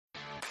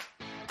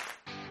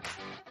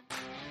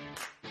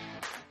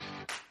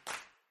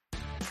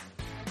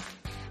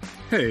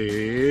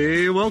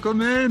Hey,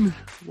 welcome in.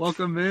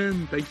 Welcome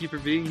in. Thank you for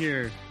being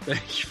here.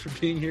 Thank you for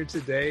being here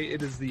today.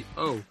 It is the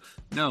Oh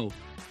No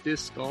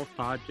Disc Golf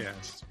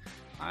Podcast.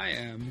 I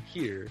am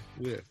here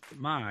with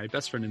my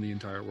best friend in the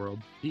entire world.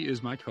 He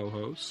is my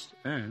co-host,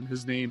 and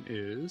his name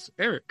is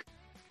Eric.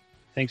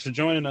 Thanks for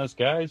joining us,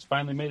 guys.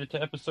 Finally made it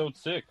to episode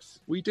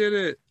 6. We did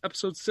it.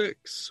 Episode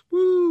 6.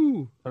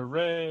 Woo!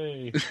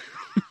 Hooray!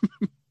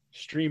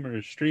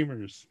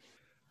 Streamers.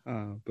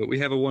 But we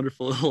have a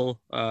wonderful little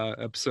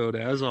episode,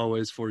 as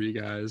always, for you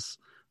guys.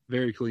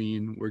 Very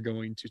clean. We're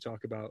going to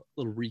talk about a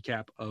little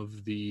recap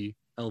of the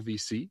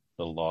LVC.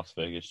 The Las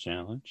Vegas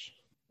Challenge.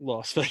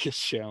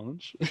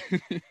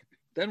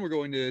 Then we're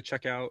going to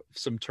check out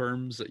some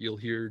terms that you'll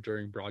hear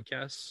during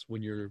broadcasts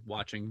when you're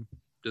watching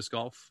disc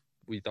golf.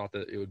 We thought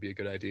that it would be a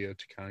good idea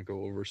to kind of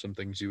go over some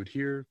things you would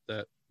hear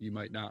that you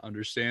might not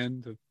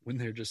understand when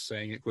they're just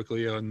saying it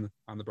quickly on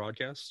the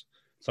broadcast.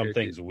 Some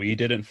things we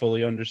didn't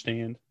fully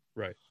understand.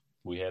 Right.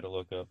 We had to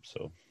look up,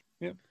 so.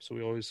 Yeah, so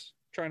we always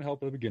try and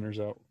help the beginners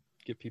out,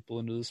 get people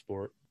into the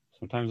sport.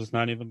 Sometimes it's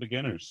not even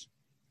beginners.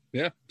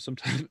 Yeah,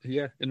 sometimes,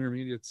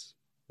 intermediates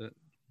that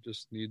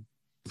just need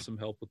some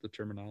help with the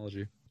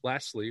terminology.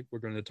 Lastly, we're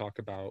going to talk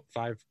about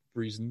 5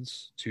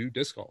 reasons to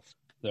disc golf.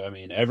 I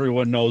mean,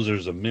 everyone knows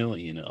there's a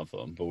million of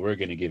them, but we're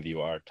going to give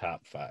you our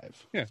top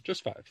 5. Yeah,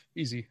 just 5.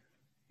 Easy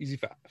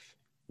 5.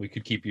 We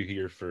could keep you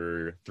here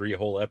for 3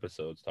 whole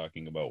episodes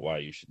talking about why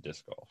you should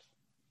disc golf.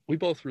 We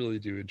both really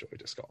do enjoy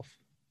disc golf.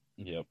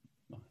 Yep,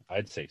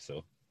 I'd say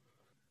so.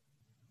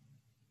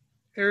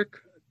 Eric,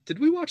 did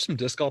we watch some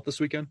disc golf this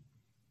weekend?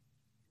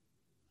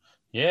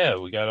 Yeah,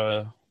 we got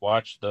to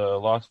watch the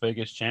Las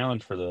Vegas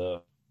Challenge for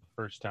the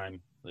first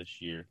time this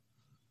year.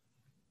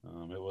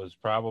 It was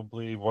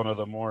probably one of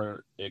the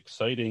more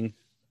exciting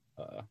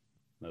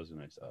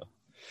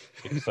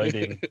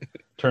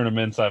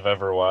tournaments I've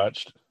ever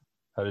watched.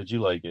 How did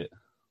you like it?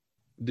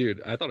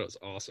 Dude, I thought it was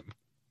awesome.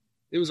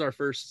 It was our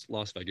first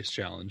Las Vegas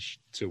Challenge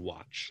to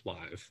watch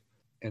live,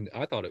 and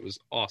I thought it was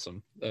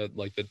awesome.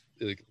 Like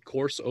the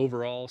course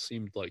overall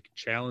seemed like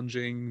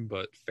challenging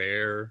but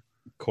fair.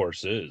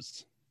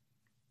 Courses.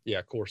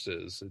 Yeah,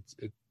 courses.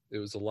 It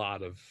was a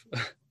lot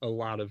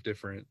of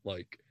different,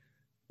 like,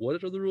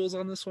 what are the rules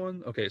on this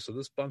one? Okay, so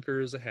this bunker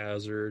is a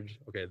hazard.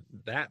 Okay,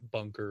 that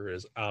bunker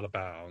is out of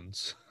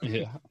bounds.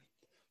 Yeah.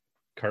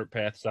 Cart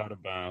path's out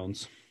of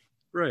bounds.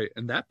 Right,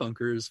 and that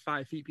bunker is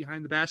 5 feet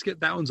behind the basket.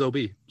 That one's OB,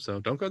 so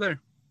don't go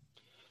there.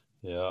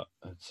 Yeah,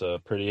 it's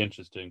pretty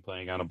interesting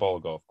playing on a ball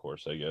golf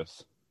course, I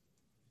guess.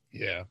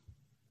 Yeah,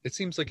 it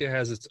seems like it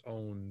has its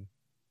own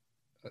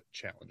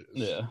challenges.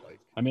 Yeah,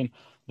 I mean,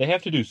 they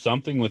have to do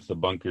something with the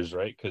bunkers,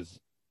 right? Because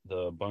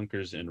the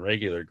bunkers in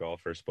regular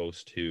golf are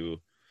supposed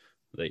to,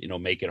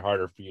 make it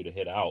harder for you to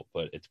hit out,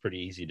 but it's pretty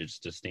easy to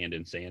just stand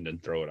in sand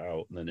and throw it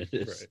out than it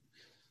is. Right.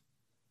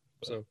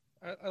 So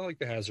I like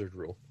the hazard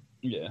rule.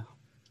 Yeah.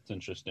 It's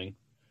interesting,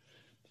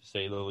 to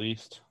say the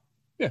least.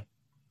 Yeah.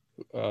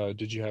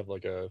 Did you have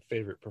like a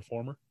favorite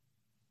performer?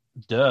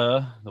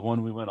 Duh. The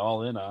one we went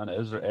all in on,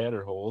 Ezra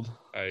Aderhold.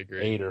 I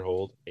agree.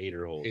 Aderhold.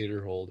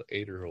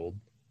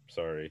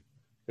 Sorry.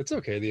 It's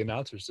okay. The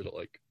announcers did it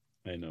like,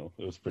 I know.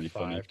 It was pretty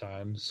funny. 5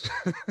 times.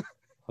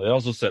 They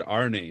also said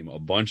our name a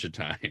bunch of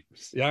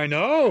times. Yeah, I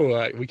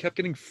know. We kept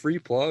getting free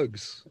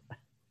plugs.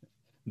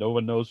 No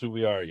one knows who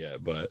we are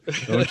yet, but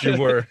don't you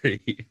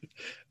worry.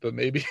 But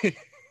maybe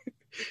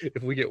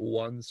if we get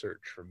one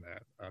search from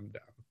that, I'm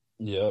down.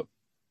 Yep.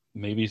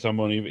 Maybe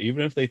someone,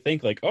 even if they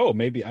think like, oh,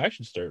 maybe I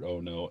should start Oh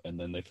No, and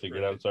then they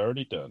figure out it's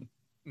already done.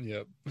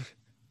 Yep.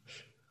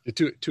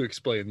 To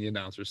explain, the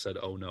announcer said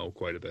Oh No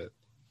quite a bit.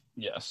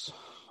 Yes,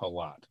 a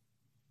lot.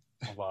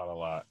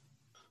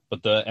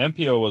 But the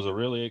MPO was a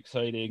really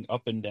exciting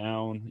up and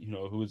down,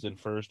 who's in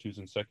first, who's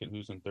in second,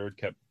 who's in third,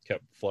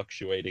 kept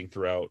fluctuating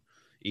throughout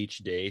each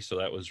day. So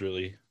that was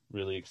really,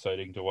 really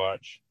exciting to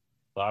watch.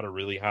 A lot of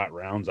really hot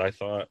rounds, I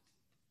thought.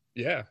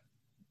 Yeah,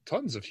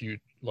 tons of huge,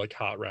 like,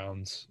 hot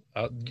rounds.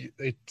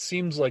 It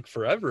seems like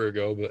forever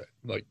ago, but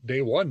like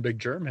day 1, Big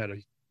Germ had a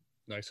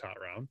nice hot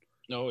round.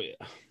 Oh,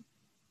 yeah.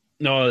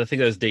 No, I think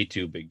that was day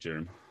 2, Big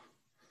Germ.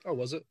 Oh,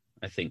 was it?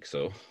 I think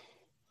so.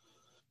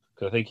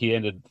 Because I think he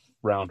ended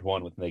round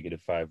 1 with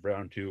 -5.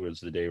 Round 2 was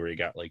the day where he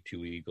got like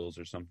 2 eagles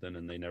or something,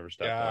 and they never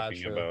stopped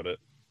talking about it.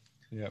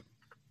 Yep.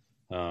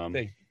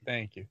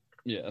 Thank you.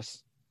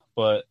 Yes.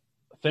 But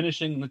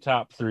finishing the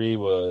top 3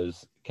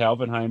 was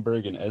Calvin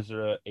Heimberg and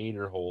Ezra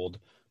Aderhold,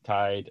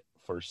 tied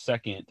for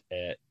second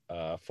at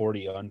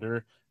 40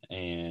 under,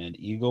 and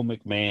Eagle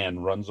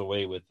McMahon runs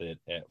away with it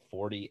at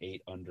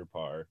 48 under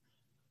par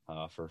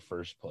for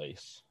first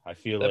place. I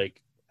feel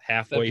like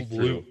halfway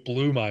through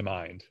blew my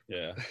mind.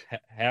 Yeah,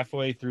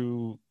 halfway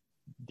through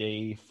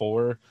day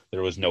 4,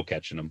 there was no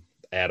catching him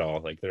at all.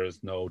 Like, there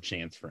was no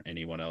chance for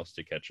anyone else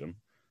to catch him.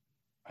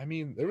 I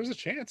mean, there was a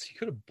chance he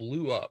could have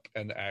blew up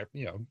and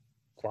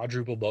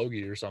quadruple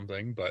bogey or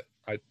something, but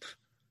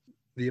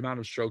the amount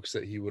of strokes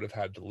that he would have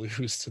had to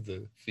lose to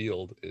the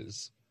field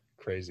is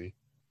crazy.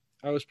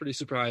 I was pretty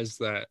surprised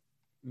that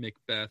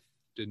Macbeth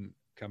didn't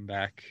come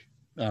back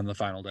on the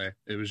final day.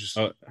 It was just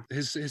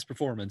his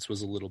performance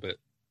was a little bit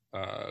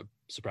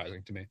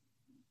surprising to me.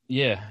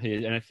 Yeah,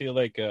 and I feel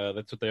like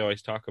that's what they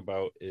always talk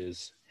about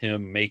is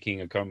him making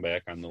a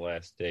comeback on the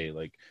last day.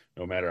 Like,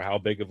 no matter how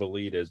big of a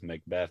lead is,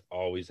 McBeth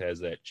always has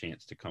that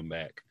chance to come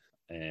back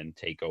and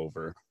take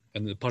over.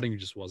 And the putting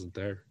just wasn't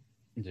there.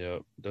 Yeah,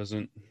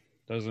 doesn't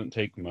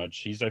take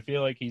much. I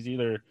feel like he's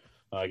either,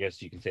 I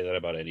guess you can say that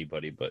about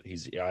anybody, but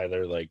he's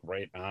either like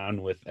right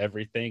on with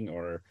everything,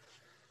 or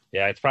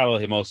yeah, it's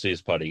probably mostly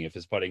his putting. If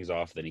his putting's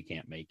off, then he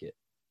can't make it.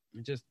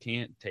 He just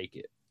can't take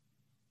it.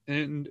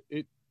 And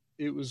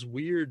it was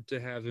weird to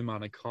have him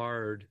on a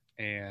card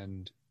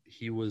and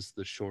he was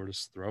the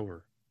shortest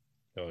thrower.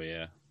 Oh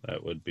yeah,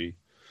 that'd be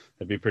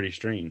pretty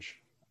strange.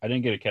 I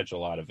didn't get to catch a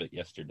lot of it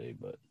yesterday,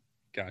 but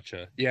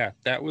gotcha. Yeah,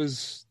 that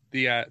was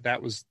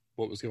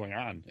what was going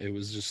on. It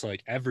was just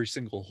like every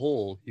single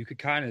hole, you could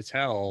kind of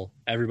tell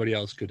everybody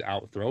else could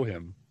outthrow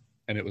him,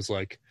 and it was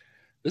like,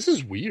 this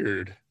is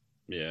weird.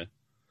 Yeah,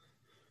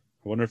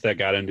 I wonder if that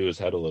got into his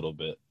head a little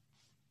bit.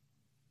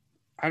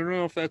 I don't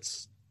know if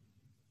that's.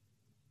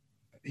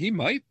 He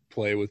might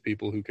play with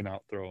people who can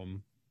outthrow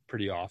him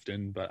pretty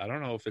often, but I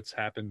don't know if it's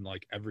happened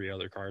like every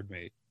other card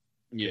mate.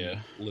 Yeah,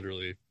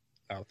 literally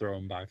outthrow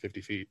him by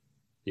 50 feet.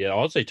 Yeah,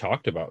 all they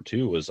talked about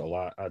too was a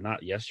lot.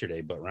 Not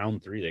yesterday, but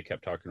round 3, they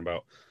kept talking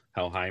about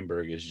how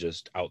Heimburg is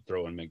just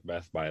outthrowing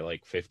McBeth by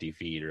like 50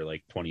 feet or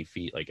like 20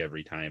 feet like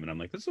every time, and I'm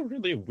like, this is a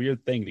really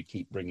weird thing to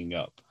keep bringing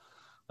up.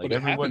 Like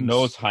everyone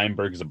knows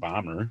Heimburg's a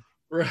bomber,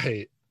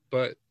 right?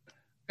 But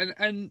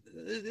and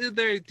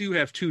they do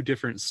have two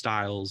different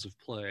styles of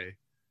play.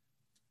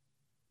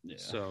 Yeah.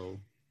 So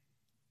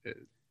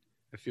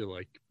I feel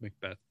like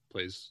McBeth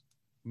plays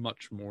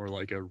much more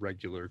like a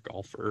regular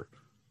golfer.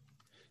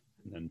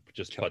 And then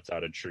just putts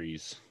out of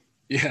trees.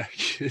 Yeah,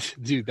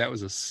 dude, that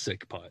was a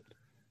sick putt.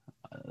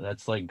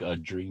 That's like a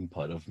dream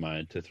putt of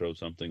mine to throw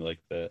something like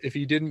that. If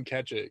you didn't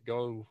catch it,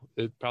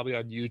 probably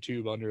on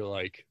YouTube under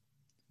like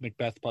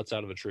McBeth putts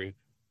out of a tree.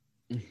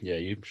 Yeah,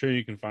 I'm sure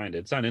you can find it.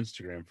 It's on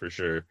Instagram for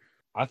sure.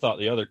 I thought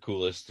the other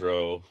coolest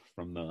throw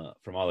from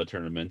all the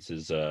tournaments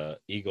is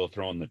Eagle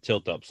throwing the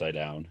tilt upside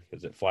down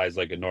because it flies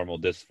like a normal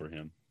disc for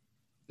him.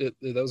 That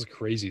was a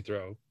crazy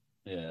throw.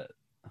 Yeah,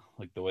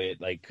 like the way it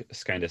like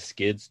kind of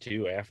skids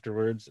too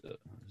afterwards.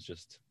 It's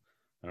just,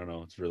 I don't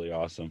know, it's really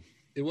awesome.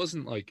 It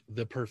wasn't like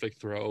the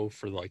perfect throw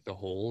for like the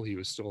hole. He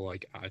was still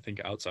like, I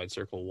think, outside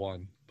circle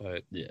 1,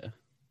 but yeah.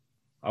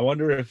 I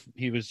wonder if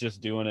he was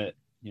just doing it,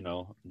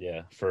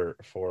 for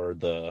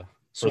the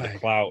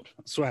clout.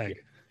 Swag.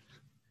 Yeah.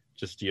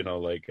 Just,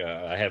 like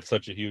I have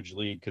such a huge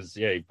lead because,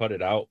 he put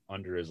it out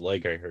under his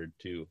leg, I heard,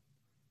 too.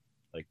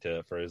 Like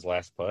for his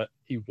last putt.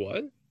 He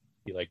what?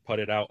 He, like, put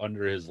it out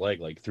under his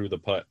leg, like, threw the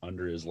putt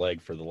under his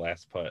leg for the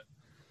last putt,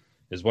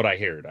 is what I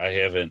heard. I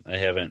haven't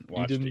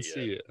watched it yet. You didn't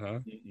see it, huh?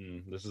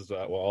 This is,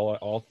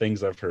 all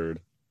things I've heard.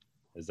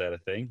 Is that a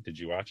thing? Did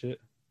you watch it?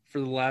 For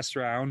the last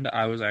round,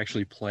 I was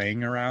actually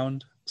playing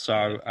around,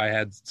 so I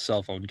had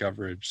cell phone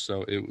coverage,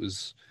 so it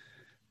was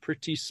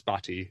pretty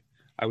spotty.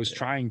 I was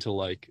trying to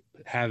like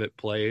have it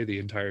play the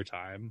entire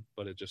time,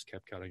 but it just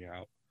kept cutting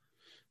out.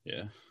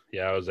 Yeah.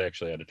 I was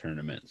actually at a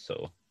tournament,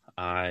 so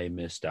I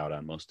missed out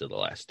on most of the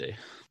last day.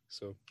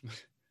 So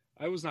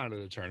I was not at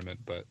a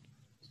tournament, but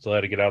still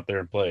had to get out there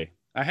and play.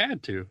 I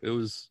had to. It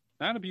was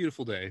not a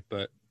beautiful day,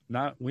 but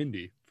not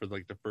windy for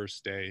like the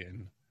first day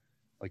in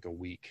like a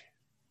week,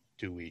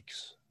 2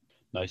 weeks.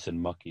 Nice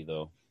and mucky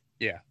though.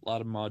 Yeah, a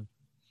lot of mud,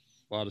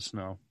 a lot of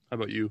snow. How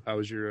about you? How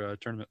was your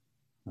tournament?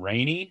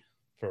 Rainy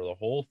for the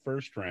whole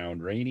first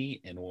round,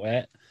 rainy and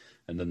wet.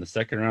 And then the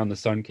second round, the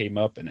sun came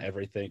up and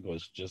everything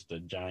was just a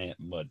giant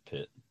mud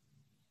pit.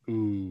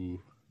 Ooh.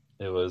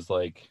 It was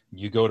like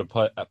you go to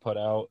put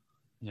out,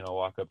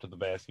 walk up to the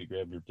basket,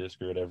 grab your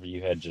disc or whatever.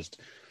 You had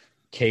just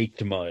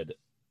caked mud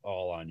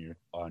all on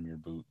your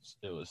boots.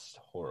 It was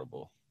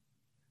horrible.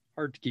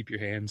 Hard to keep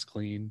your hands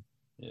clean.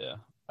 Yeah.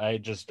 I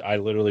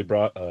literally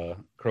brought a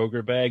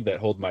Kroger bag that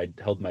held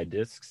my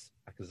discs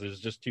because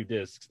there's just 2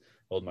 discs.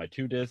 Hold my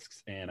 2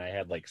 discs, and I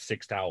had like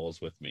 6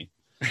 towels with me.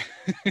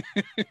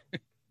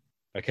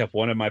 I kept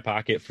one in my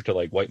pocket to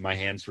like wipe my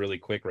hands really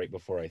quick right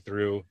before I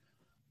threw.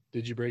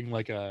 Did you bring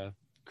like a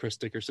Chris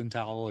Dickerson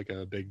towel, like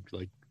a big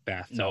like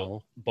bath towel?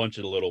 No, a bunch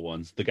of the little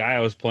ones. The guy I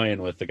was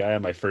playing with, the guy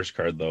on my first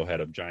card though, had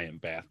a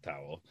giant bath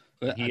towel.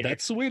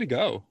 That's the way to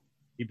go.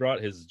 He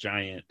brought his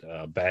giant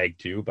bag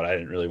too, but I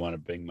didn't really want to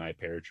bring my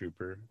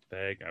paratrooper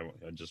bag.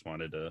 I just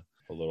wanted a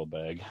little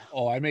bag.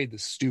 Oh, I made the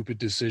stupid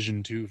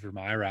decision too for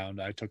my round.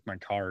 I took my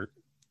cart,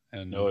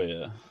 and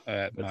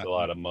that's a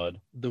lot of mud.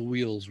 The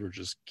wheels were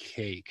just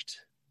caked.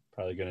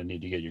 Probably gonna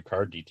need to get your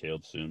car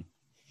detailed soon.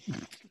 It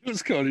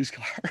was Cody's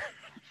car.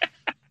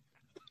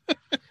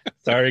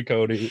 Sorry,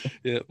 Cody.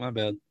 Yeah, my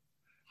bad.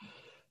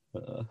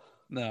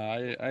 No,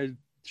 I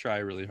try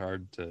really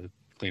hard to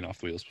clean off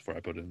the wheels before I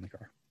put it in the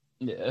car.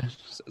 Yeah,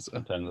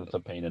 sometimes it's a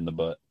pain in the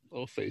butt.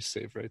 Little face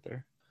save right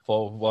there.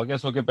 Well, I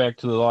guess we'll get back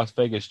to the Las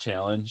Vegas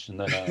Challenge, and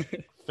then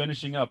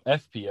finishing up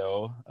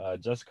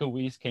FPO. Jessica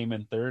Weiss came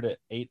in third at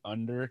 8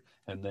 under,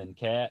 and then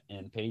Kat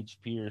and Paige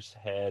Pierce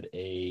had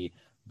a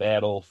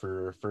battle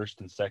for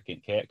first and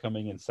second. Kat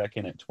coming in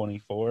second at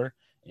 24,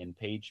 and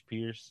Paige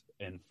Pierce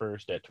in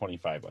first at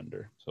 25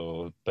 under.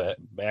 So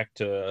back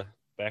to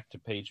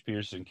Paige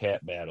Pierce and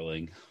Kat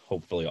battling,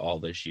 hopefully all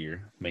this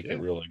year. Make it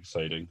real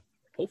exciting.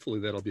 Hopefully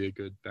that'll be a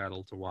good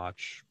battle to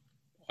watch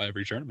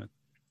every tournament.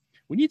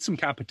 We need some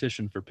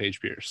competition for Paige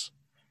Pierce.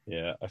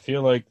 Yeah, I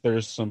feel like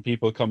there's some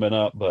people coming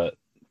up, but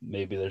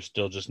maybe they're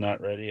still just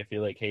not ready. I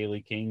feel like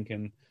Haley King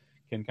can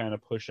kind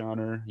of push on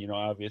her,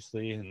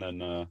 obviously, and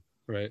then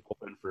right,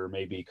 hoping for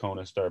maybe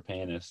Kona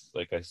Starpanis.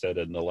 Like I said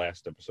in the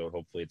last episode,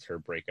 hopefully it's her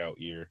breakout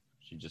year.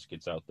 She just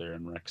gets out there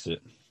and wrecks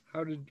it.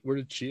 Where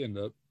did she end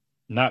up?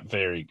 Not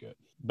very good.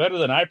 Better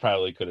than I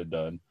probably could have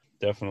done.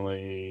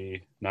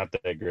 Definitely not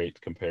that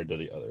great compared to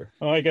the other.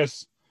 Oh, I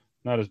guess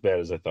not as bad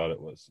as I thought it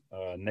was.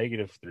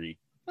 -3.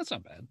 That's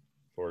not bad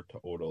for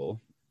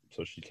total.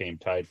 So she came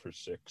tied for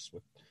 6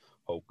 with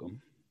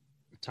Holcomb.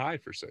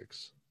 Tied for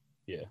 6.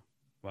 Yeah.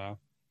 Wow.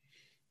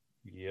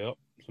 Yep.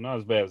 So not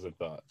as bad as I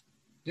thought.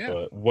 Yeah.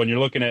 But when you're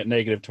looking at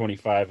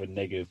 -25 and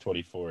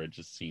 -24, it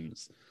just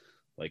seems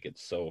like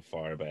it's so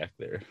far back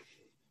there.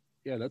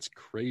 Yeah, that's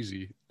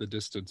crazy. The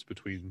distance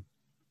between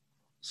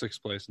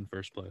 6th place and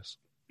 1st place.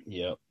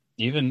 Yep.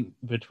 Even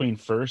between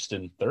 1st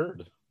and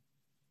 3rd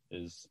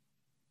is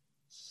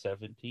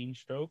 17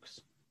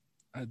 strokes.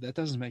 That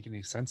doesn't make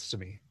any sense to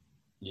me.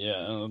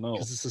 Yeah, I don't know.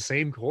 Because it's the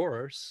same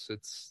course.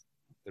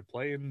 They're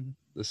playing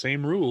the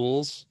same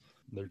rules.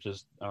 They're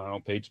just, I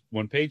don't know,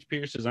 when Paige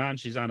Pierce is on,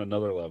 she's on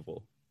another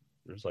level.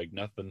 There's like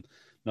nothing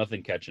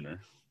catching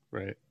her.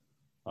 Right.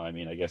 I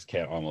mean, I guess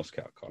Kat almost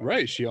got caught.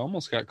 Right, she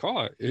almost got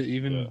caught,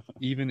 even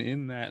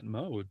in that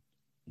mode.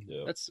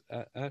 Yeah. That's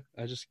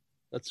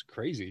that's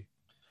crazy.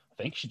 I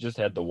think she just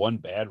had the one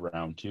bad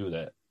round too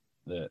that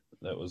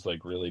was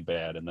like really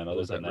bad, and then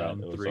other than that,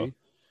 round it was 3.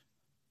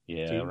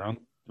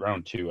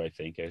 Round 2. I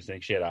think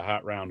she had a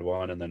hot round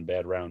 1, and then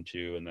bad round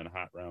 2, and then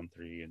hot round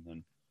 3, and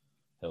then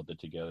held it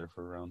together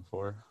for round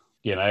 4.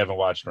 Again, I haven't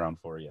watched round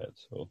 4 yet,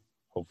 so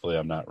hopefully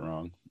I'm not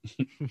wrong.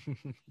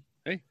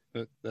 Hey,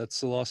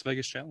 that's the Las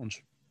Vegas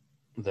Challenge.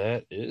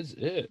 That is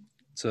it.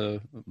 It's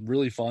a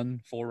really fun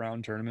full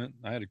round tournament.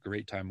 I had a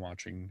great time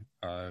watching.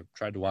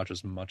 Tried to watch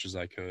as much as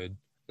I could.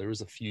 There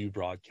was a few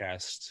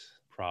broadcast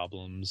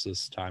problems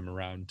this time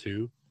around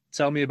too.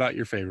 Tell me about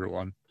your favorite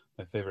one.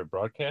 My favorite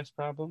broadcast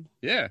problem?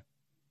 Yeah.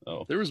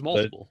 Oh, there was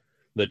multiple.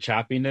 The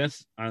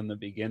choppiness on the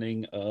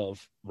beginning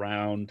of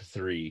round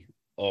 3.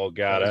 Oh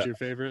God, that was your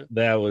favorite?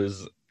 That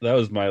was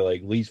my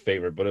like least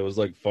favorite, but it was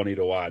like funny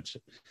to watch.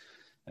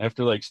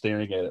 After like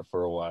staring at it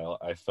for a while,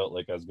 I felt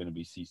like I was going to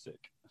be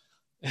seasick.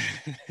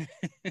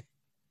 And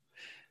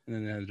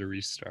then I had to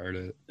restart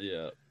it.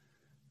 Yeah.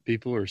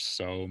 People are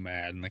so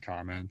mad in the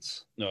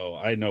comments. No,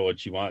 I know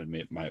what you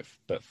wanted my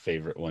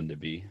favorite one to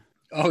be.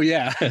 Oh,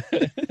 yeah.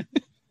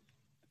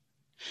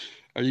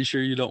 Are you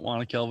sure you don't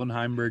want a Kelvin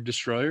Heimberg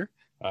destroyer?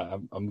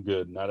 I'm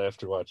good. Not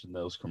after watching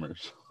those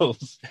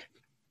commercials.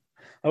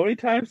 How many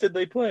times did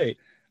they play?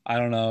 I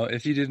don't know.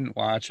 If you didn't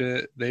watch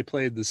it, they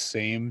played the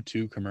same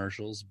 2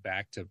 commercials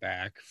back to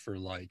back for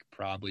like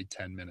probably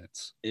 10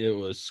 minutes. It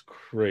was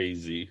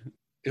crazy.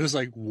 It was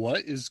like,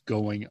 what is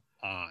going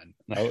on?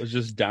 I was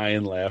just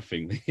dying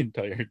laughing the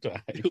entire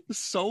time. It was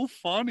so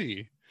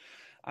funny.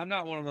 I'm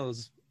not one of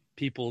those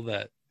people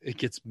that it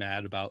gets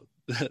mad about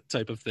that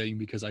type of thing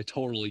because I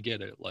totally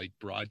get it. Like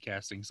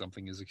broadcasting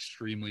something is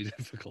extremely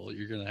difficult.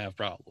 You're going to have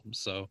problems.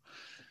 So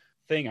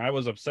thing I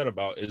was upset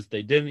about is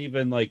they didn't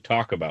even like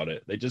talk about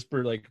it. They just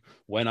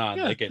went on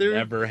like it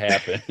never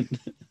happened.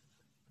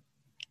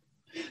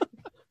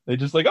 They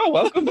just like, oh,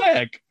 welcome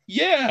back.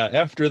 Yeah.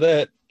 After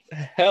that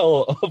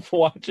hell of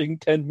watching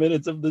 10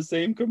 minutes of the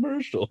same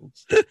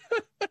commercials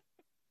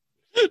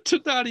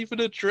to not even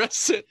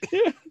address it.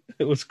 Yeah,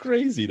 it was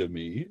crazy to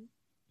me.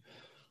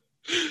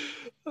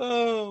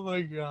 Oh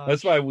my god.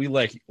 That's why we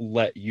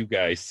let you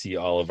guys see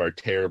all of our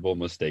terrible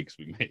mistakes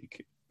we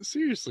make.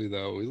 Seriously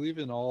though, we leave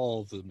in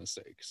all the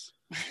mistakes.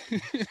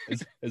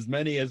 as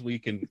many as we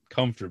can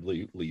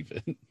comfortably leave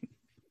in.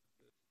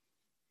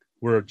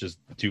 We're just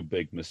 2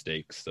 big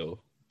mistakes, so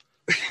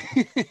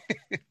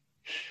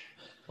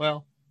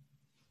well,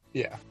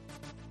 yeah.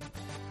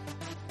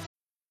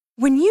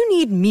 When you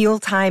need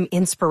mealtime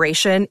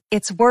inspiration,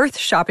 it's worth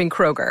shopping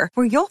Kroger,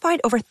 where you'll find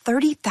over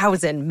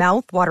 30,000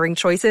 mouth-watering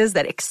choices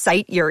that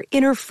excite your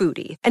inner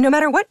foodie. And no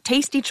matter what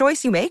tasty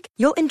choice you make,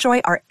 you'll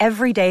enjoy our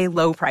everyday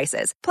low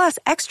prices, plus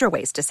extra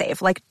ways to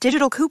save, like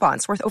digital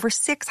coupons worth over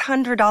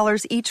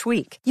 $600 each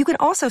week. You can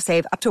also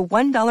save up to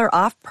 $1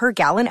 off per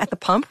gallon at the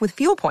pump with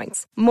fuel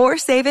points. More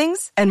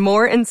savings and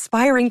more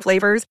inspiring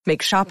flavors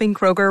make shopping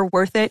Kroger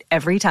worth it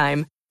every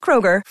time.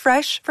 Kroger,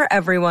 fresh for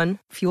everyone.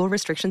 Fuel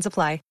restrictions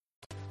apply.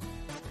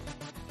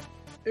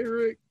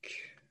 Eric,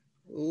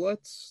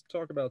 let's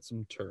talk about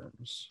some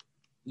terms.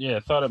 Yeah, I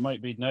thought it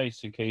might be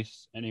nice in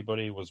case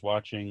anybody was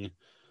watching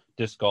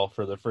disc golf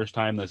for the first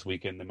time this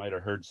weekend. They might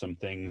have heard some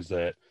things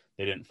that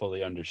they didn't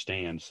fully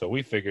understand. So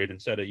we figured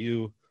instead of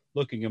you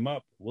looking them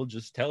up, we'll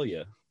just tell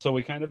you. So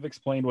we kind of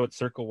explained what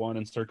Circle 1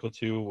 and Circle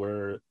 2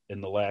 were in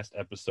the last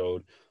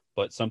episode,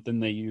 but something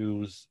they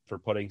use for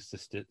putting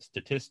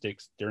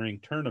statistics during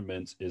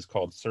tournaments is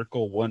called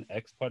Circle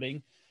 1X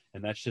putting.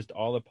 And that's just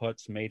all the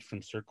putts made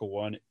from Circle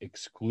 1,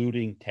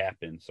 excluding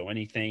tap-in. So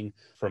anything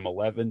from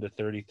 11 to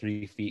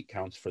 33 feet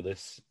counts for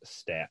this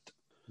stat.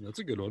 That's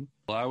a good one.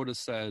 Well, I would have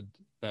said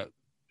that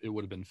it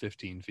would have been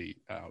 15 feet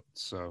out.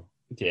 So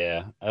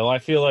yeah, well, I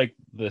feel like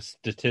the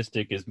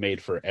statistic is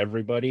made for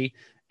everybody,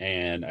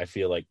 and I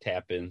feel like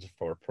tap-ins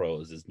for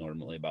pros is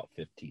normally about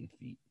 15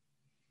 feet.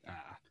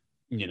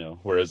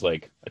 Whereas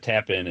like a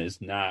tap-in is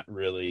not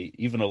really,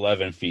 even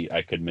 11 feet,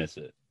 I could miss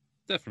it.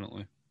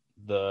 Definitely.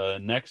 The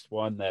next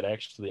one that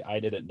actually I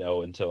didn't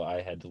know until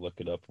I had to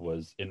look it up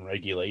was in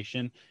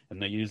regulation,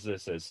 and they use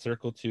this as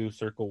Circle 2,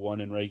 Circle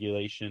 1 in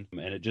regulation,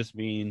 and it just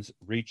means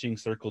reaching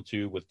Circle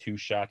 2 with 2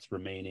 shots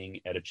remaining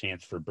at a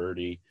chance for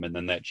birdie, and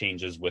then that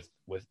changes with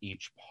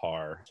each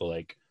par. So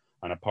like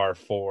on a par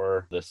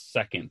 4, the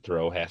second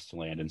throw has to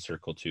land in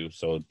Circle 2,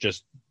 so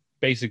just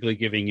basically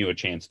giving you a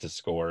chance to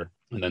score.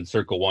 And then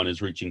Circle 1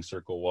 is reaching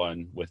Circle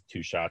 1 with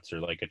 2 shots or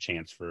like a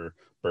chance for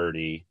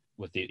birdie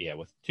with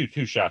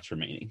two shots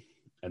remaining.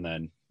 And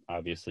then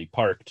obviously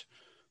parked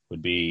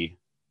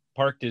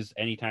is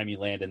anytime you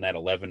land in that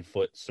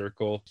 11-foot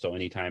circle. So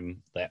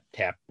anytime that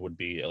tap would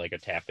be like a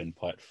tap and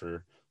putt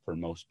for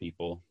most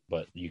people,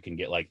 but you can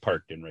get like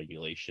parked in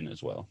regulation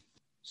as well.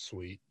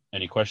 Sweet.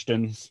 Any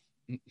questions?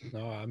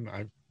 No,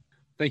 I'm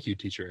thank you,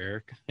 teacher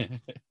Eric.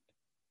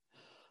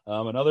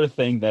 Another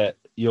thing that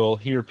you'll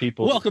hear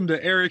people. Welcome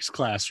to Eric's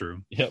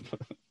classroom. Yep.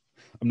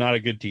 I'm not a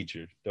good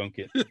teacher. Don't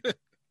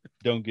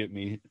get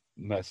me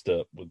messed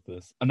up with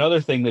this.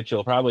 Another thing that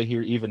you'll probably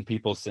hear even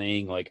people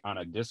saying like on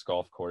a disc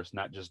golf course,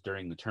 not just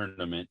during the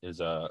tournament, is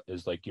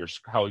like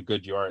how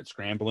good you are at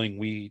scrambling.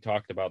 We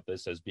talked about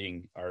this as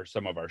being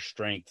some of our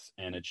strengths,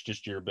 and it's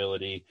just your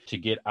ability to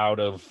get out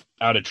of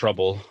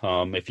trouble.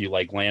 If you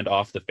like land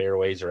off the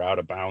fairways or out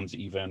of bounds,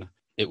 even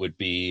it would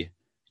be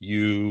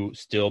you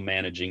still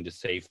managing to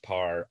save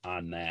par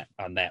on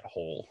that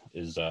hole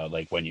is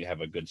like when you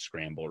have a good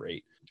scramble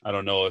rate. I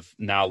don't know if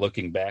now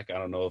looking back, I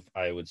don't know if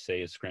I would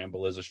say a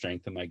scramble is a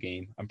strength in my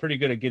game. I'm pretty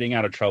good at getting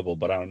out of trouble,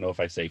 but I don't know if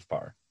I save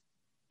par.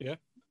 Yeah,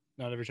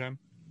 not every time.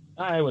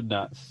 I would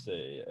not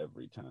say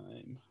every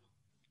time.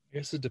 I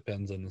guess it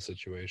depends on the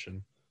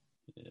situation.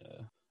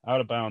 Yeah.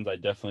 Out of bounds, I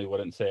definitely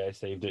wouldn't say I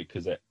saved it,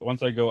 because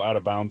once I go out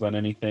of bounds on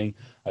anything,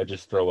 I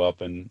just throw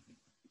up and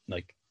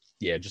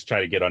just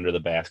try to get under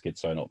the basket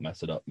so I don't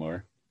mess it up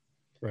more.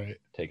 Right.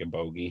 Take a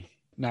bogey.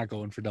 Not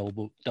going for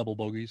double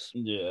bogeys.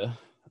 Yeah.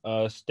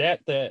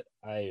 Stat that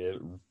I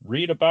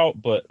read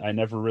about, but I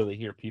never really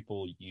hear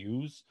people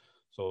use,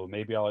 so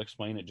maybe I'll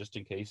explain it just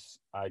in case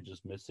I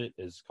just miss it,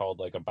 is called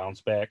like a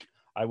bounce back.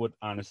 I would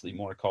honestly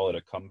more call it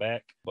a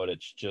comeback, but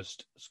it's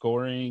just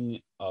scoring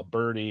a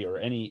birdie or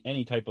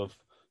any type of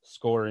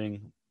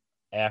scoring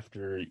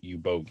after you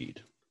bogeyed.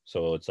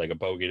 So it's like a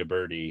bogey to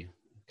birdie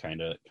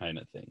kind of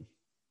thing.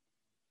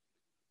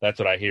 That's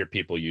what I hear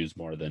people use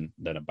more than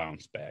a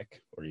bounce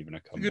back or even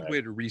a comeback. A good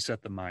way to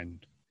reset the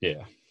mind.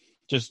 Yeah.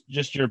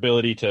 Just your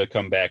ability to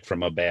come back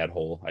from a bad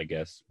hole, I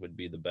guess, would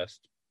be the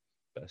best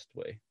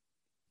way.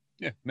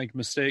 Yeah, make a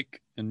mistake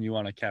and you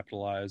want to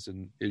capitalize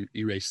and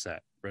erase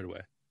that right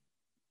away.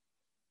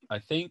 I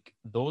think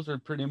those are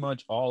pretty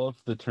much all of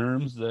the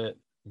terms that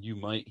you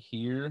might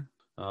hear.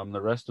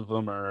 The rest of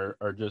them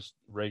are just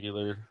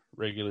regular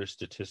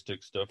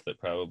statistic stuff that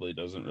probably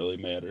doesn't really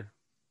matter.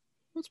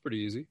 That's pretty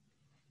easy.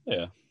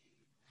 Yeah.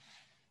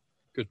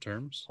 Good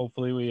terms.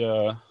 Hopefully we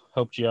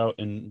helped you out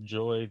and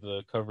enjoy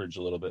the coverage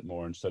a little bit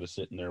more instead of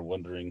sitting there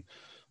wondering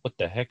what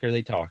the heck are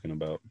they talking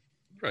about.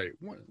 Right.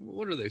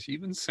 What are they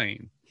even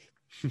saying?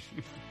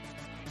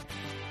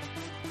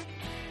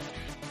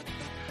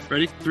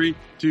 Ready? 3,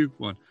 2,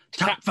 1.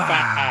 Top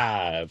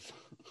five.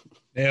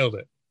 Nailed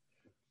it.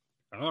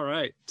 All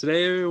right.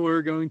 Today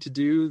we're going to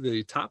do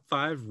the top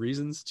 5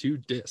 reasons to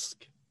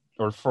disc.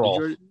 Or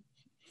froth.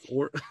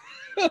 Or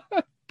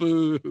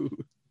boo.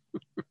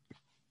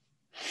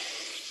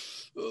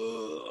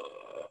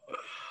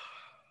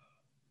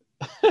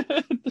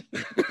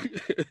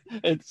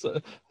 It's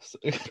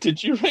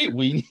did you write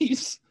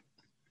weenies?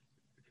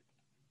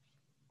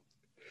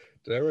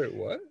 Did I write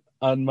what?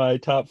 On my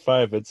top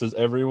 5 it says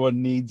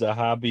everyone needs a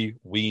hobby,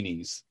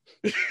 weenies.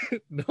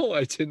 No,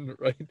 I didn't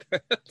write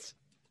that.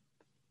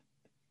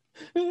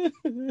 I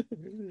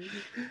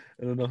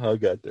don't know how I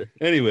got there.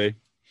 Anyway.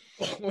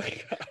 Oh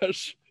my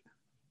gosh.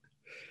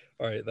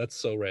 All right, that's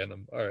so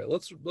random. All right,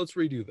 let's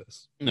redo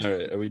this. All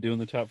right, are we doing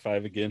the top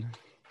 5 again?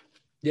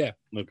 Yeah.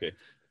 Okay.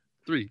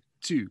 3,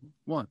 2,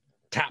 1.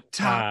 Top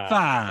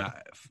 5.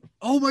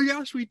 Oh my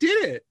gosh, we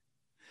did it.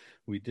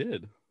 We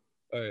did.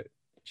 All right.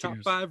 Cheers.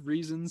 Top 5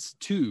 reasons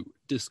to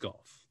disc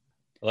golf.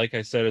 Like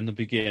I said in the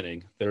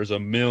beginning, there's a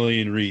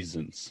million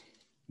reasons.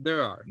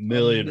 There are a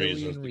million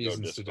reasons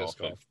to disc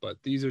golf, but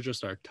these are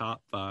just our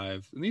top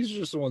 5, and these are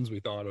just the ones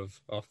we thought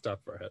of off the top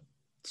of our head.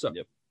 So,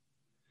 yep.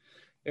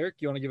 Eric,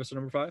 you want to give us a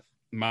number 5?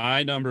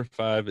 My number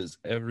 5 is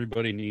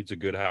everybody needs a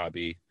good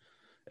hobby,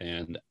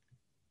 and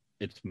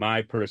it's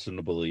my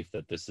personal belief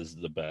that this is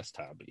the best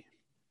hobby.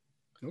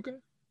 Okay.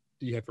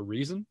 Do you have a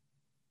reason?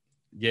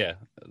 Yeah,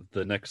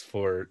 the next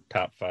 4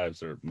 top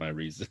 5s are my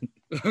reason.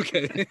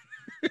 Okay.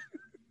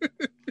 I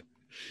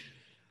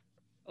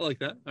like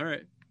that. All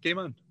right. Game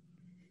on.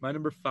 My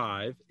number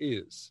 5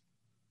 is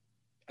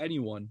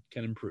anyone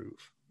can improve,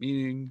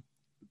 meaning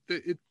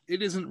it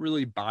isn't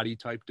really body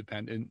type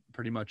dependent.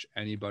 Pretty much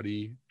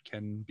anybody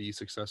can be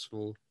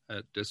successful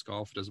at disc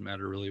golf. It doesn't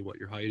matter really what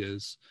your height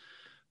is.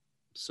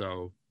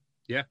 So,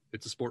 yeah,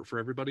 it's a sport for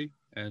everybody.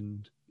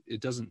 And it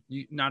doesn't,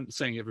 not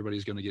saying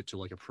everybody's going to get to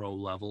like a pro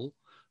level,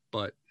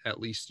 but at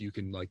least you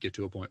can like get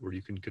to a point where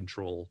you can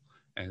control,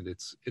 and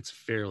it's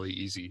fairly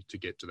easy to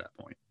get to that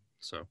point.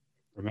 So,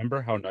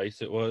 remember how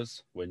nice it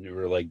was when you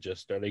were like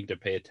just starting to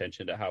pay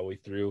attention to how we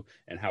threw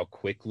and how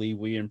quickly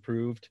we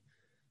improved?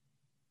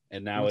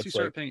 And now once it's you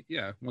start like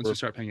paying, once you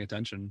start paying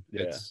attention,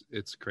 Yeah.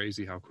 it's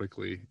crazy how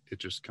quickly it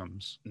just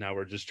comes. now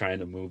we're just trying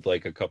to move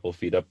like a couple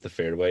feet up the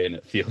fairway, and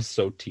it feels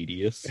so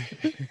tedious.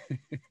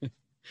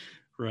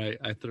 Right.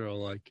 I throw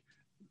like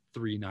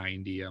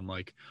 390. I'm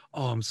like,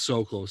 oh, I'm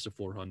so close to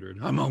 400.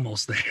 I'm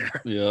almost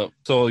there. Yeah.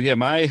 So yeah,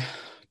 my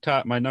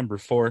number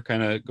 4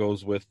 kind of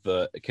goes with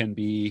the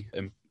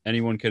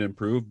anyone can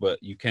improve,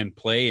 but you can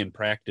play and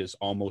practice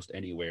almost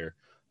anywhere.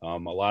 A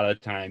lot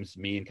of times,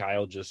 me and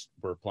Kyle just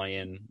were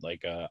playing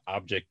like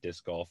object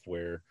disc golf,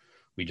 where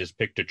we just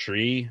picked a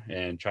tree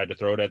and tried to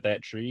throw it at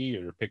that tree,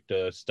 or picked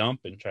a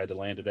stump and tried to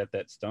land it at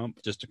that stump,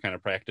 just to kind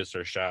of practice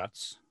our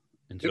shots.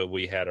 And so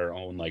we had our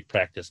own like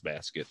practice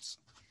baskets.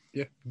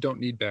 Yeah. Don't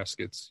need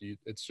baskets.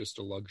 It's just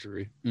a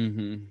luxury.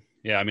 Mm-hmm.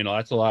 Yeah, I mean,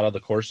 that's a lot of the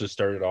courses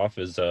started off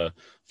as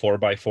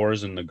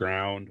 4x4s in the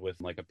ground with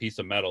like a piece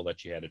of metal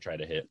that you had to try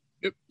to hit.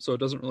 Yep. So it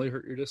doesn't really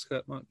hurt your disc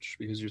that much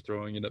because you're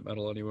throwing it at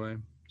metal anyway.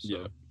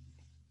 So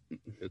Yeah.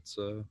 it's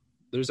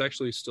there's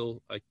actually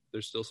still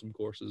there's still some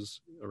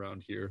courses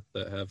around here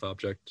that have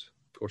object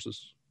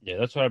courses. Yeah,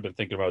 that's what I've been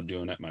thinking about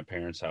doing at my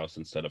parents' house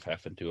instead of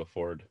having to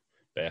afford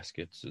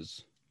baskets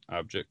is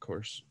object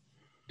course.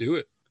 Do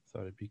it.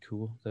 Thought it'd be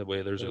cool. That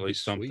way there's That'd at be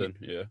least something.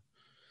 sweet. Yeah.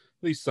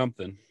 At least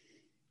something.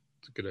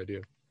 It's a good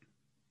idea.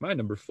 My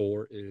number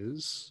 4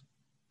 is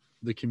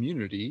the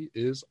community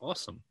is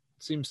awesome.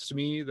 It seems to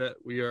me that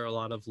we are a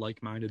lot of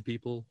like-minded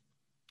people.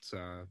 It's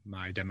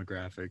my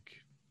demographic,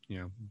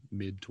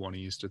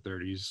 mid-20s to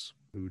 30s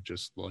who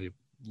just like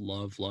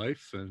love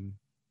life and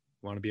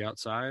want to be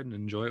outside and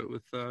enjoy it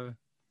with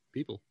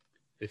people.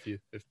 If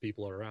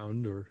people are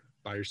around, or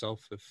by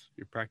yourself if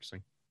you're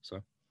practicing.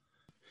 So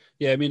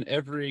Yeah, I mean,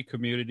 every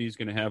community is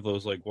going to have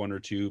those like 1 or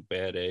 2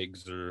 bad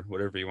eggs or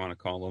whatever you want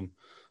to call them.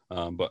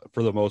 But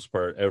for the most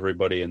part,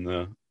 everybody in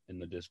the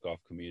disc golf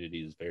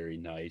community is very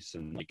nice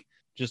and like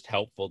just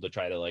helpful to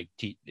try to like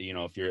teach.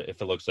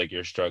 If it looks like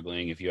you're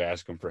struggling, if you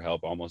ask them for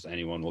help, almost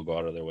anyone will go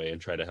out of their way and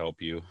try to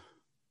help you.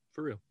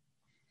 for real.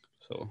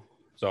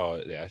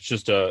 So yeah, it's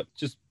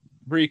just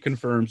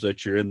reconfirms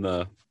that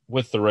you're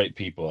with the right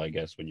people, I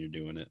guess, when you're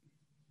doing it.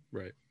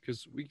 Right,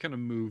 because we kind of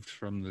moved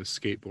from the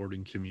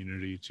skateboarding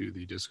community to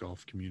the disc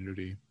golf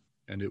community,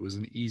 and it was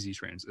an easy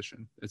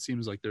transition. It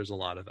seems like there's a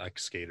lot of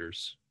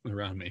ex-skaters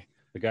around me.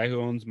 The guy who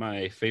owns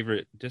my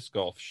favorite disc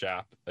golf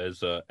shop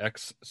is a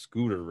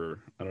ex-scooterer.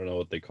 I don't know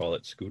what they call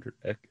it.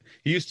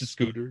 He used to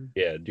scooter.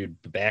 Yeah,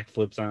 dude,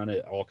 backflips on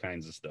it, all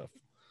kinds of stuff.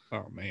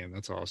 Oh man,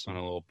 that's On awesome.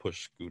 a little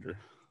push scooter.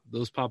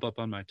 Those pop up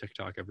on my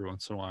TikTok every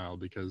once in a while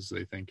because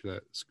they think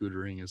that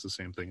scootering is the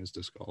same thing as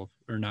disc golf,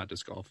 or not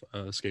disc golf,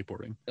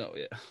 skateboarding. Oh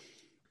yeah.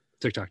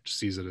 TikTok just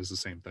sees it as the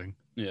same thing.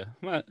 Yeah.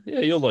 Well,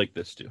 yeah, you'll like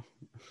this too.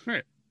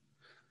 Right.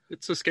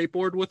 It's a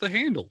skateboard with a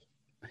handle.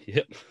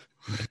 Yep.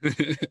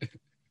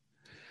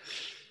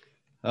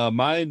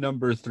 My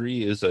number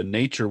 3 is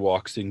nature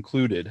walks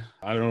included.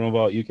 I don't know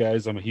about you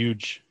guys. I'm a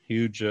huge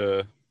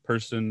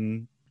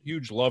person,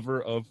 huge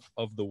lover of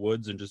the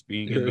woods and just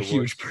being You're in the a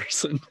huge woods.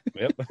 person.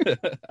 Yep.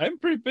 I'm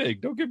pretty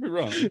big. Don't get me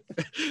wrong.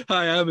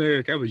 Hi, I'm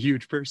Eric. I'm a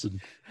huge person.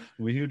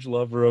 I'm a huge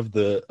lover of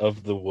the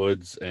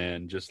woods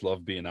and just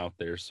love being out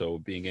there. So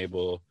being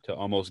able to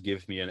almost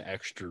give me an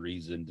extra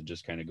reason to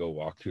just kind of go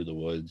walk through the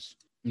woods,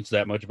 it's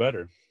that much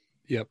better.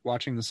 Yep.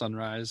 Watching the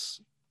sunrise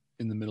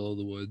in the middle of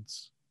the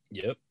woods.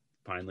 Yep.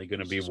 Finally going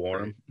to It's be just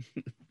warm.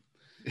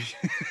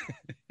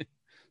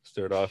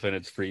 Start off and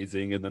it's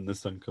freezing, and then the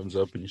sun comes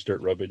up and you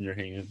start rubbing your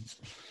hands.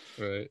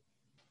 Right.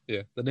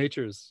 Yeah. The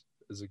nature is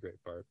a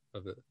great part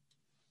of it.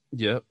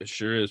 Yep, it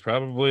sure is.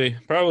 Probably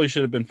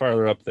should have been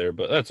farther up there,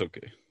 but that's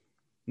okay.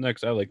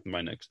 Next, I like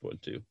my next one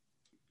too.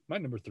 My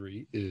number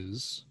 3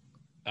 is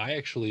I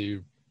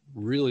actually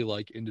really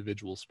like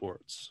individual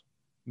sports,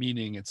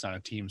 meaning it's not a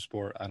team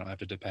sport. I don't have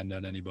to depend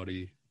on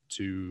anybody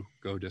to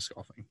go disc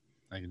golfing.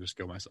 I can just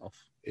go myself.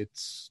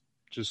 It's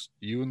just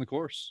you and the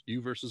course, you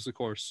versus the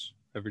course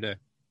every day.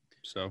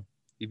 So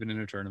even in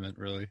a tournament,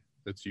 really,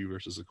 it's you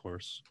versus the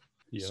course.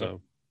 Yeah.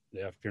 So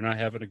Yeah, if you're not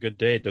having a good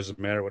day, it doesn't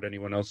matter what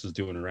anyone else is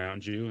doing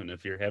around you. And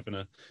if you're having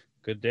a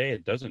good day,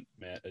 it doesn't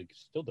matter. It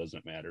still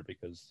doesn't matter,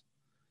 because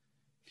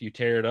if you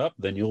tear it up,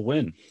 then you'll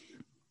win.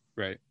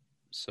 right.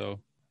 So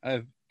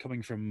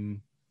coming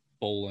from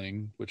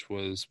bowling, which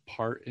was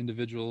part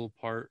individual,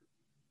 part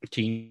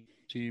Team.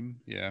 team.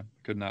 Yeah,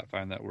 could not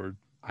find that word.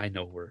 I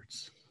know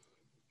words.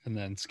 And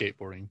then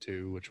skateboarding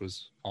too, which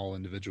was all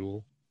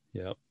individual.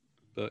 Yep.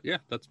 But yeah,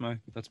 that's my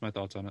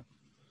thoughts on it.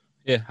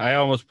 Yeah, I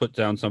almost put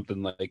down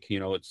something like,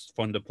 it's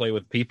fun to play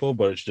with people,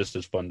 but it's just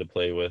as fun to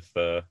play with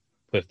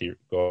your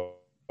go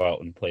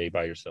out and play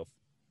by yourself.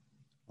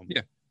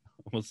 Yeah.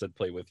 Almost said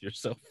play with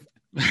yourself.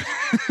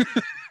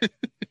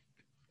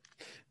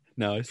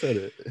 No, I said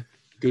it.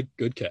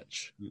 Good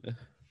catch.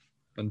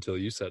 Until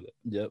you said it.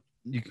 Yep.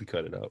 You can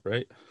cut it out,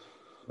 right?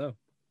 No,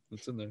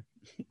 it's in there.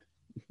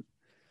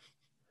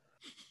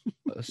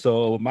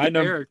 So my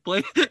number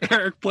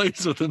Eric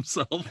plays with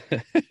himself.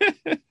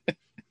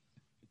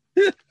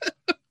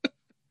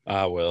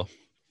 I will.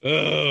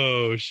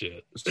 Oh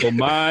shit. So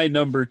my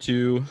number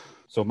two,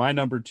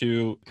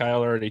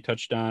 Kyle already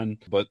touched on,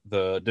 but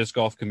the disc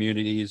golf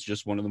community is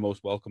just one of the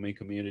most welcoming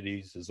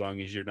communities. As long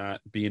as you're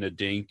not being a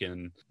dink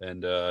and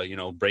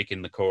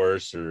breaking the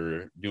course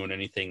or doing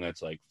anything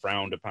that's like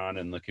frowned upon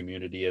in the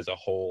community as a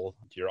whole,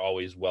 you're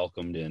always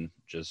welcomed in.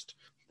 Just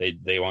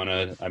they want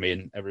to. I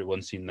mean,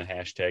 everyone's seen the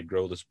hashtag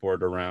grow the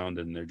sport around,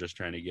 and they're just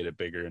trying to get it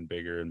bigger and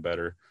bigger and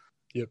better.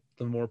 Yep.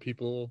 The more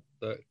people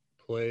that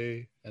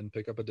play and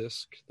pick up a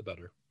disc, the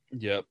better.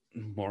 Yep.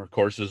 More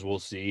courses we'll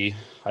see.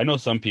 I know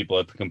some people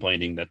have been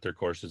complaining that their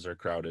courses are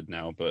crowded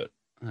now, but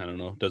I don't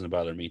know. It doesn't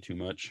bother me too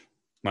much.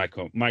 My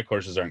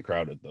courses aren't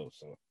crowded though,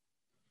 so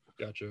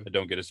Gotcha. I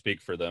don't get to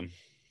speak for them.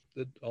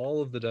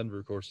 All of the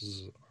Denver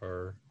courses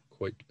are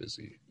quite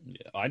busy.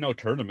 Yeah, I know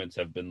tournaments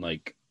have been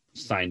like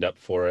signed up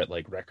for at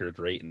like record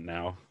rate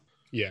now.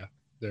 Yeah,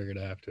 they're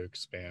gonna have to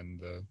expand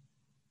the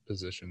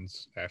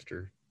positions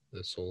after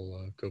this whole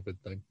COVID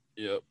thing.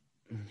 Yep.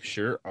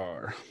 Sure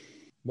are.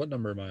 What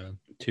number am I on?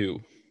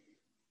 2.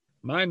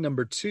 My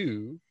number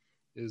 2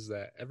 is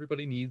that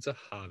everybody needs a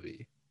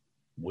hobby.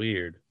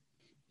 Weird.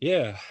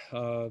 Yeah.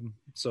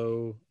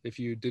 So if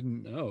you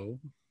didn't know,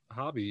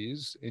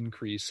 hobbies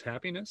increase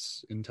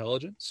happiness,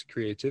 intelligence,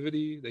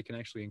 creativity. They can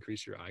actually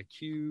increase your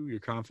IQ, your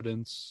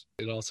confidence.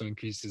 It also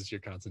increases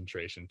your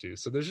concentration too.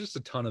 So there's just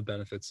a ton of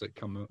benefits that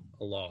come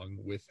along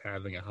with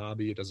having a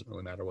hobby. It doesn't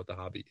really matter what the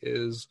hobby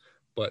is,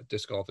 but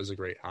disc golf is a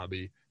great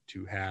hobby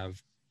to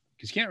have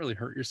because you can't really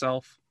hurt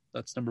yourself.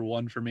 That's number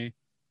 1 for me.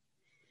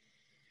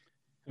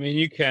 I mean,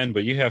 you can,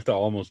 but you have to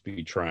almost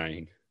be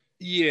trying.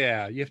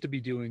 Yeah, you have to be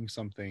doing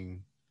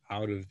something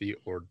out of the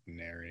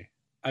ordinary.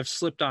 I've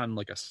slipped on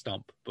like a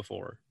stump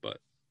before, but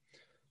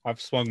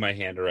I've swung my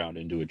hand around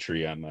into a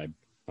tree on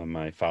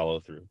my follow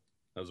through.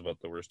 That was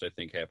about the worst I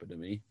think happened to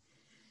me.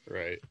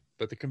 Right.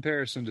 But the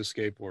comparison to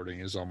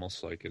skateboarding is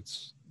almost like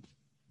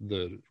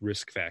the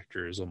risk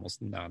factor is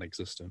almost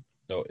non-existent.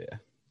 Oh yeah.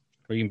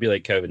 Or you can be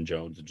like Kevin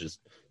Jones and just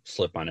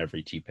slip on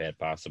every tee pad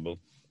possible.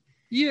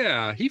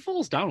 Yeah, he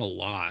falls down a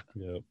lot.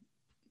 Yep.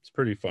 It's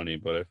pretty funny,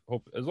 but I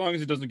hope as long as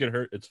he doesn't get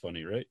hurt, it's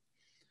funny, right?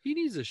 He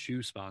needs a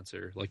shoe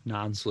sponsor, like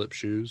non-slip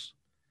shoes.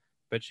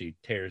 Bet she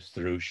tears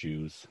through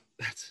shoes.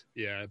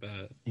 I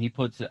bet. He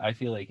puts it, I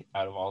feel like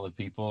out of all the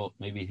people,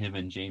 maybe him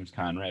and James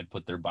Conrad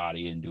put their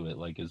body into it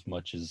like as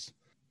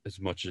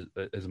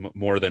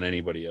more than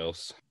anybody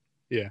else.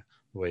 Yeah.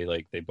 The way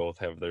like they both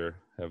have their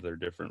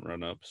different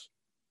run-ups.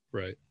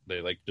 Right.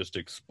 They like just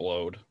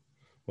explode.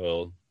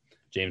 Well,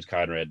 James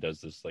Conrad does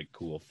this like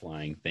cool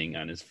flying thing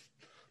on his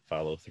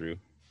follow through.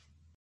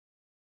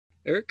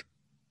 Eric,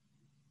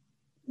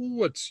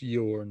 what's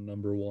your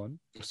number 1?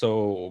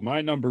 So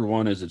my number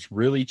 1 is it's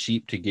really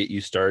cheap to get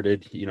you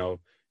started. You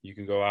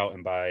can go out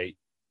and buy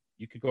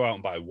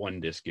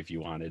one disc if you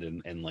wanted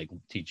and like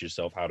teach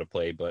yourself how to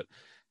play. But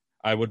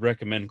I would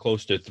recommend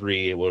close to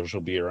 3, which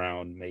will be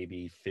around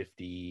maybe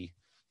 $50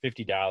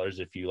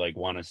 if you like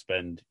want to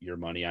spend your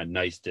money on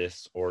nice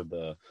discs, or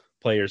the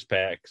players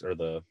packs or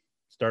the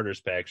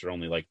starters packs are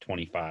only like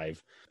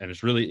 $25, and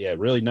it's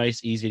really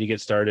nice, easy to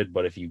get started.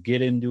 But if you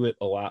get into it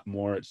a lot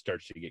more, it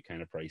starts to get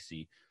kind of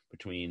pricey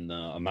between the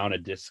amount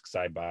of discs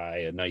I buy,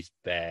 a nice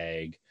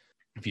bag.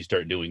 If you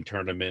start doing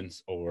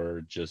tournaments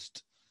or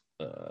just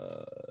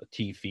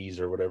tee fees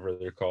or whatever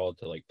they're called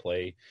to like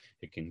play,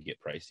 it can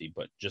get pricey.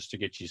 But just to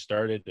get you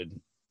started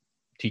and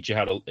teach you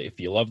how to,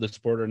 if you love the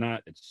sport or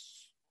not,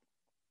 it's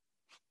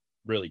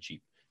really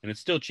cheap. And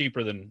it's still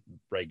cheaper than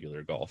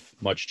regular golf,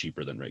 much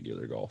cheaper than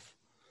regular golf.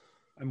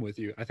 I'm with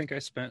you. I think I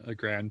spent a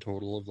grand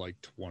total of like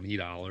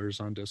 $20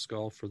 on disc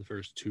golf for the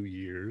first 2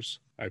 years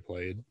I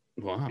played.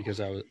 Wow. Because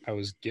I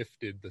was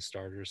gifted the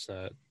starter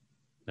set.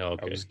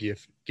 Okay. I was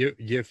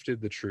gifted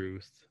the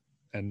truth.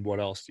 And what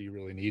else do you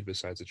really need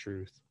besides the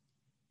truth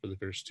for the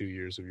first 2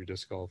 years of your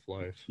disc golf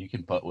life? You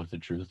can putt with the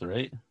truth,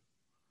 right?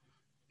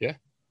 Yeah,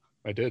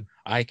 I did.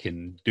 I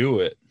can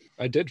do it.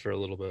 I did for a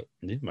little bit.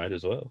 You might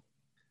as well.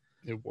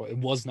 It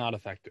was not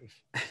effective.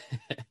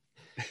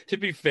 To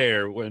be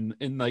fair, when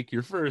in like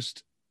your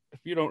first, if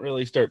you don't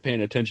really start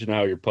paying attention to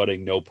how you're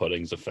putting, no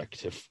putting's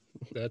effective.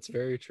 That's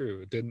very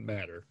true. It didn't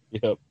matter.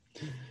 Yep.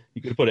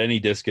 You could put any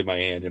disc in my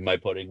hand and my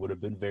putting would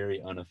have been very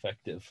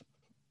ineffective.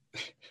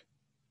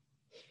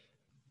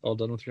 All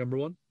done with your number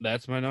 1?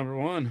 That's my number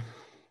 1.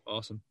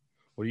 Awesome.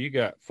 What do you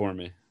got for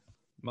me?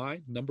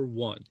 My number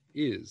 1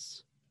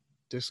 is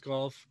disc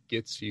golf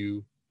gets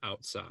you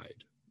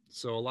outside.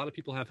 So a lot of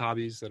people have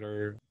hobbies that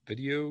are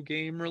video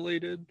game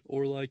related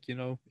or like,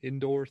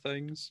 indoor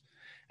things.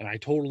 And I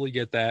totally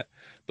get that.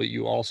 But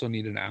you also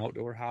need an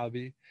outdoor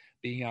hobby.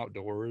 Being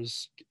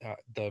outdoors,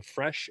 the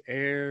fresh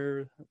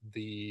air,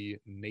 the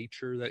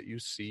nature that you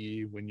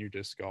see when you're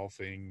disc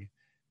golfing.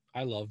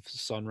 I love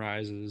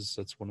sunrises.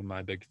 That's one of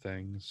my big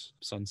things.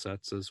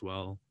 Sunsets as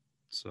well.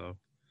 So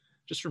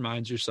just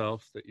reminds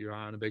yourself that you're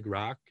on a big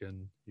rock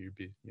and you'd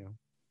be,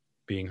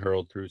 being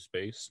hurled through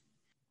space.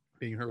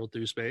 Being hurled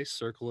through space,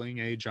 circling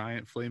a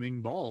giant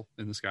flaming ball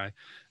in the sky.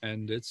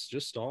 And it's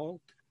just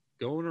all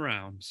going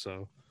around.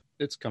 So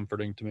it's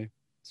comforting to me.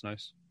 It's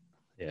nice.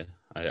 Yeah,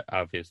 I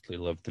obviously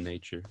love the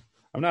nature.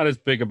 I'm not as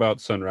big about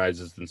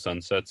sunrises and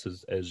sunsets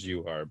as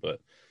you are, but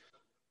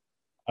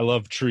I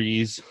love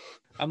trees.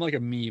 I'm like a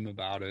meme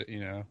about it,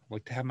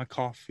 like to have my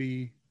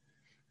coffee.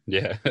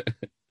 Yeah,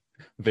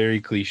 very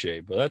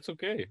cliche, but that's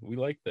okay. We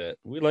like that.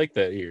 We like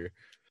that here.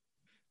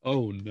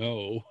 Oh,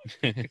 no.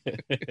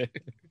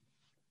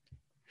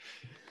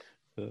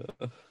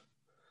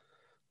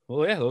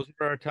 Well, yeah, those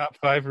are our top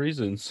 5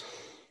 reasons.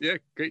 Yeah,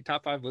 great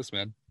top 5 list,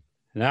 man.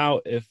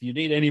 Now, if you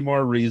need any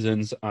more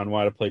reasons on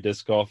why to play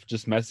disc golf,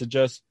 just message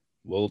us.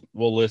 We'll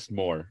list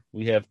more.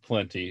 We have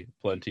plenty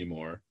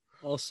more.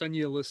 I'll send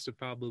you a list of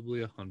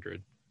probably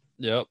 100.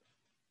 Yep.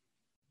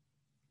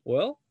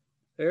 Well,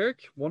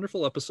 Eric,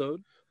 wonderful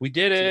episode. We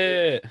did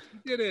it.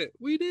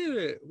 We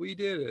did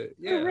it.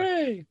 Yeah.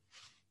 Hooray.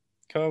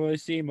 Come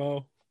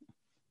Simo.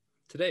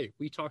 Today,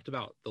 we talked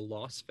about the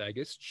Las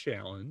Vegas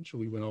Challenge.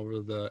 We went over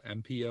the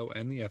MPO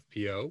and the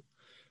FPO.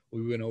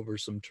 We went over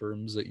some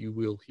terms that you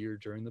will hear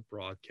during the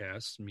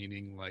broadcast,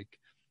 meaning like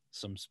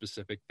some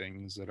specific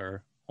things that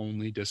are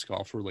only disc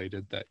golf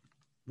related that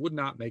would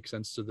not make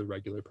sense to the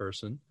regular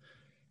person.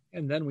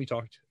 And then we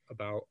talked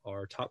about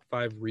our top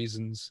 5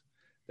 reasons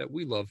that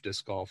we love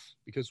disc golf,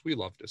 because we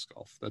love disc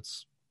golf.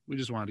 We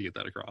just wanted to get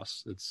that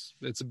across.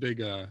 It's a big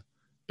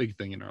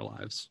thing in our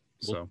lives.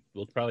 So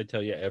we'll probably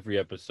tell you every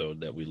episode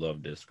that we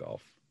love disc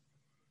golf.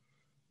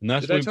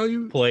 Unless did I tell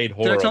you played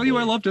horribly. Did I tell you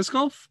I love disc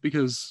golf?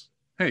 Because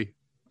hey,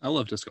 I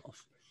love disc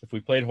golf. If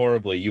we played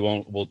horribly,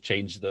 we'll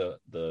change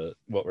the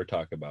what we're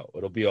talking about.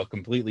 It'll be a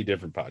completely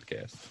different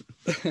podcast.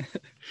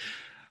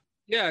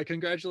 Yeah,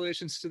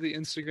 congratulations to the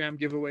Instagram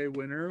giveaway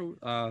winner.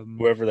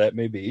 Whoever that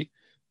may be.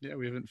 Yeah,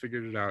 we haven't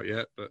figured it out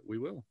yet, but we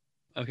will.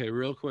 Okay,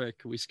 real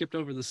quick. We skipped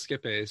over the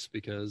skip ace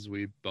because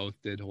we both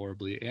did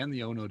horribly, and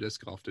the Ono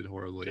disc golf did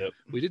horribly. Yep.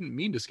 We didn't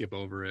mean to skip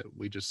over it.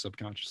 We just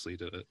subconsciously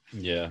did it.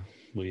 Yeah,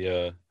 we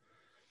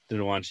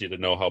didn't want you to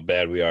know how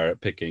bad we are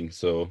at picking,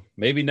 so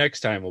maybe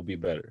next time we'll be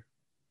better.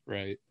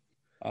 Right.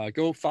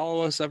 Go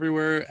follow us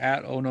everywhere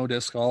at Ono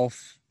Disc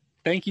Golf.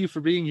 Thank you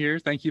for being here.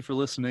 Thank you for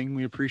listening.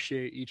 We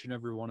appreciate each and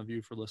every one of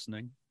you for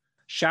listening.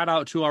 Shout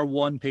out to our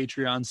one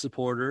Patreon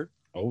supporter.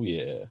 Oh,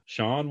 yeah.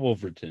 Sean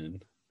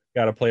Wolverton.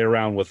 Got to play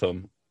around with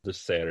him this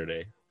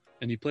Saturday.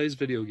 And he plays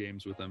video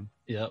games with him.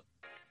 Yep.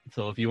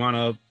 So if you want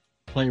to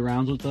play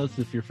rounds with us,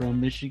 if you're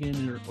from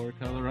Michigan or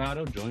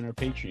Colorado, join our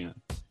Patreon.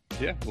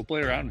 Yeah, we'll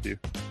play around with you.